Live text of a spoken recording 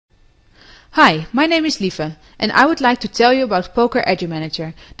Hi, my name is Lieve and I would like to tell you about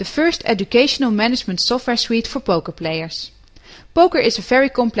PokerEduManager, the first educational management software suite for poker players. Poker is a very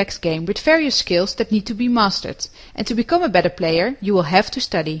complex game with various skills that need to be mastered, and to become a better player you will have to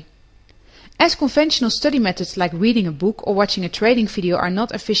study. As conventional study methods like reading a book or watching a trading video are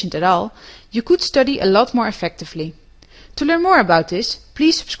not efficient at all, you could study a lot more effectively. To learn more about this,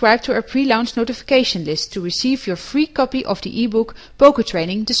 please subscribe to our pre-launch notification list to receive your free copy of the ebook Poker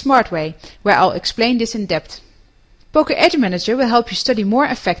Training the Smart Way, where I'll explain this in depth. PokerEduManager will help you study more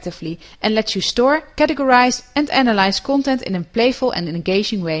effectively and let you store, categorize and analyze content in a playful and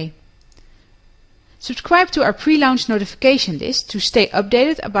engaging way. Subscribe to our pre-launch notification list to stay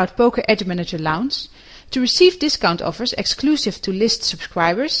updated about PokerEduManager launch, to receive discount offers exclusive to list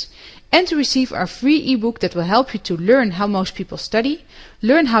subscribers, and to receive our free ebook that will help you to learn how most people study,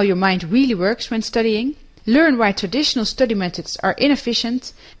 learn how your mind really works when studying, learn why traditional study methods are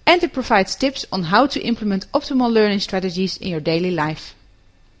inefficient, and it provides tips on how to implement optimal learning strategies in your daily life.